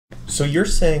So you're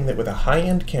saying that with a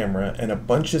high-end camera and a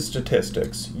bunch of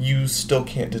statistics, you still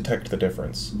can't detect the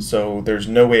difference. So there's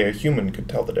no way a human could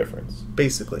tell the difference.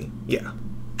 Basically, yeah.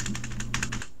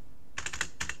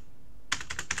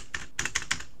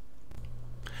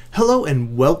 Hello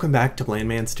and welcome back to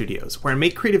BlandManStudios, where I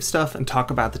make creative stuff and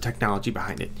talk about the technology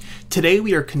behind it. Today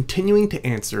we are continuing to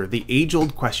answer the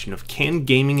age-old question of can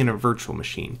gaming in a virtual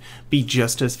machine be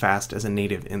just as fast as a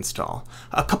native install?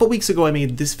 A couple weeks ago I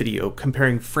made this video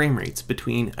comparing frame rates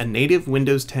between a native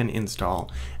Windows 10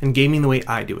 install and gaming the way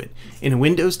I do it, in a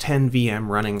Windows 10 VM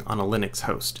running on a Linux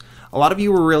host. A lot of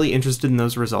you were really interested in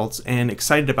those results and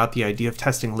excited about the idea of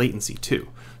testing latency too.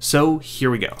 So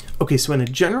here we go. Okay, so in a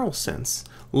general sense,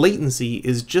 latency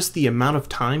is just the amount of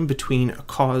time between a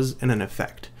cause and an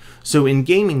effect. So in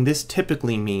gaming, this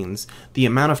typically means the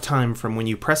amount of time from when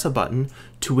you press a button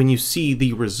to when you see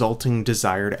the resulting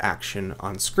desired action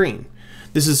on screen.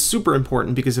 This is super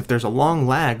important because if there's a long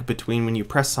lag between when you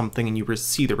press something and you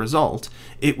see the result,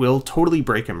 it will totally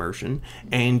break immersion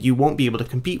and you won't be able to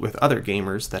compete with other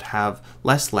gamers that have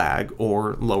less lag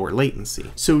or lower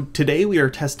latency. So today we are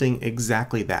testing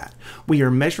exactly that. We are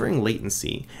measuring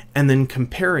latency and then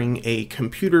comparing a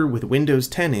computer with Windows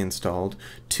 10 installed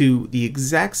to the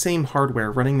exact same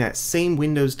hardware running that same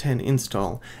Windows 10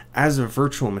 install as a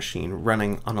virtual machine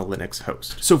running on a Linux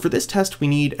host. So for this test we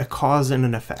need a cause and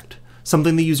an effect.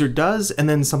 Something the user does, and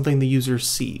then something the user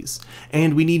sees.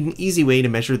 And we need an easy way to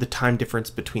measure the time difference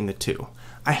between the two.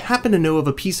 I happen to know of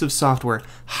a piece of software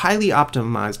highly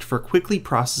optimized for quickly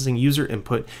processing user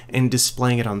input and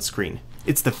displaying it on screen.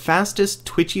 It's the fastest,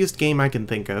 twitchiest game I can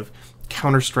think of,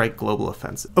 Counter-Strike Global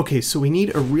Offensive. Okay, so we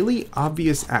need a really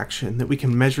obvious action that we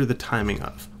can measure the timing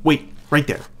of. Wait, right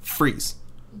there, freeze.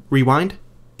 Rewind,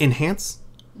 enhance,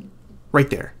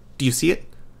 right there. Do you see it?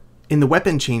 In the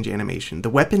weapon change animation, the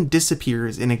weapon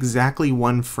disappears in exactly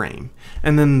one frame,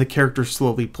 and then the character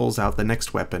slowly pulls out the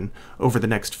next weapon over the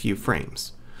next few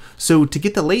frames. So to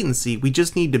get the latency, we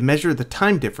just need to measure the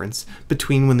time difference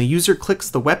between when the user clicks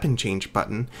the weapon change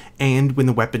button and when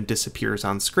the weapon disappears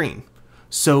on screen.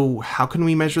 So how can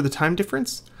we measure the time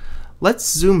difference? Let's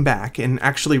zoom back and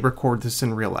actually record this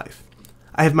in real life.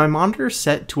 I have my monitor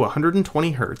set to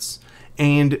 120 Hz,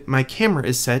 and my camera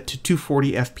is set to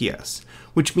 240 FPS.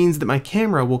 Which means that my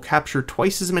camera will capture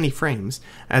twice as many frames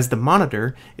as the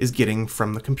monitor is getting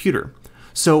from the computer.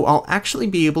 So I'll actually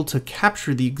be able to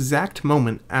capture the exact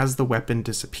moment as the weapon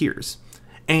disappears.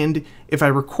 And if I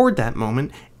record that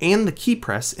moment and the key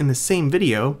press in the same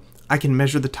video, I can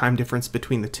measure the time difference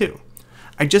between the two.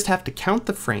 I just have to count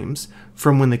the frames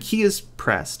from when the key is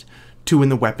pressed to when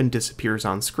the weapon disappears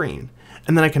on screen.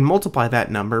 And then I can multiply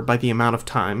that number by the amount of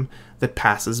time that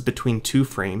passes between two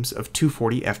frames of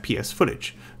 240 FPS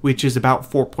footage, which is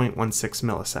about 4.16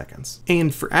 milliseconds.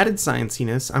 And for added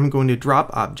scienciness, I'm going to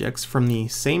drop objects from the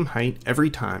same height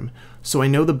every time, so I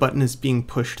know the button is being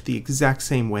pushed the exact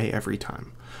same way every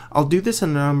time. I'll do this a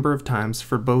number of times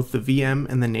for both the VM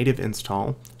and the native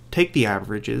install, take the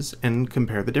averages, and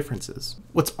compare the differences.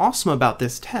 What's awesome about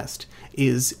this test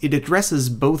is it addresses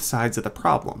both sides of the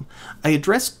problem. I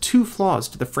addressed two flaws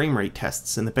to the frame rate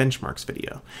tests in the benchmarks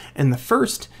video, and the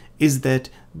first is that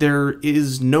there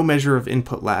is no measure of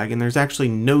input lag and there's actually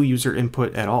no user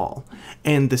input at all.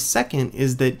 And the second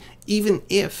is that even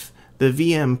if the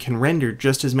VM can render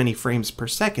just as many frames per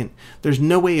second, there's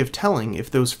no way of telling if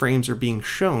those frames are being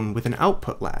shown with an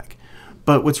output lag.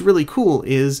 But what's really cool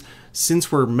is,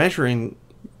 since we're measuring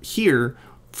here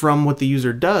from what the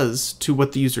user does to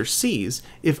what the user sees,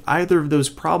 if either of those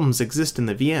problems exist in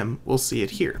the VM, we'll see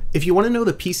it here. If you want to know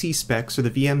the PC specs or the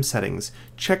VM settings,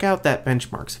 check out that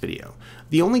benchmarks video.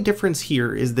 The only difference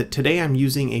here is that today I'm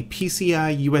using a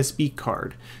PCI USB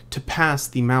card to pass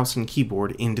the mouse and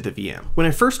keyboard into the VM. When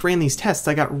I first ran these tests,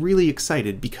 I got really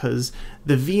excited because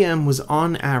the VM was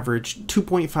on average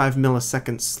 2.5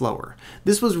 milliseconds slower.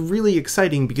 This was really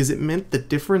exciting because it meant the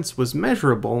difference was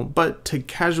measurable, but to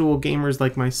casual gamers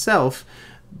like myself,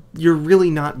 you're really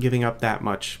not giving up that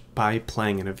much by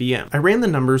playing in a VM. I ran the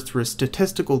numbers through a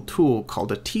statistical tool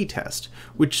called a t-test,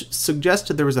 which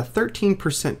suggested there was a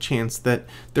 13% chance that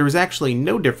there was actually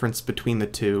no difference between the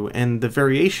two, and the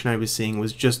variation I was seeing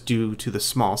was just due to the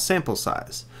small sample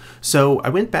size. So I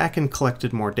went back and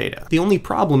collected more data. The only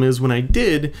problem is when I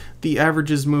did, the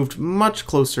averages moved much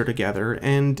closer together,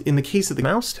 and in the case of the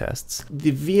mouse tests,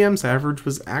 the VM's average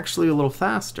was actually a little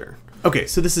faster. Okay,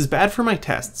 so this is bad for my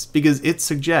tests because it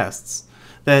suggests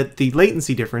that the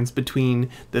latency difference between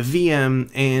the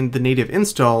VM and the native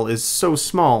install is so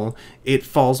small it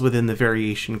falls within the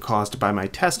variation caused by my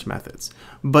test methods.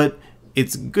 But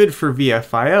It's good for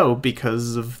VFIO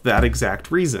because of that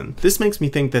exact reason. This makes me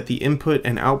think that the input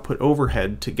and output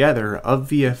overhead together of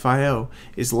VFIO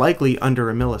is likely under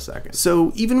a millisecond.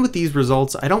 So even with these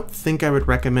results, I don't think I would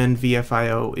recommend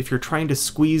VFIO if you're trying to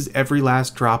squeeze every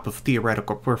last drop of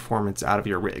theoretical performance out of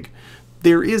your rig.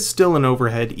 There is still an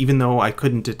overhead, even though I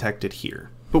couldn't detect it here.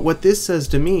 But what this says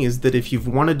to me is that if you've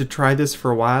wanted to try this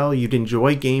for a while, you'd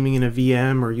enjoy gaming in a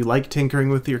VM, or you like tinkering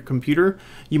with your computer,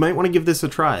 you might want to give this a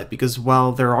try, because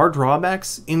while there are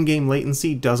drawbacks, in-game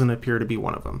latency doesn't appear to be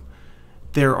one of them.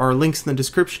 There are links in the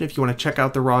description if you want to check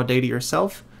out the raw data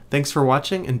yourself. Thanks for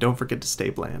watching, and don't forget to stay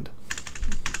bland.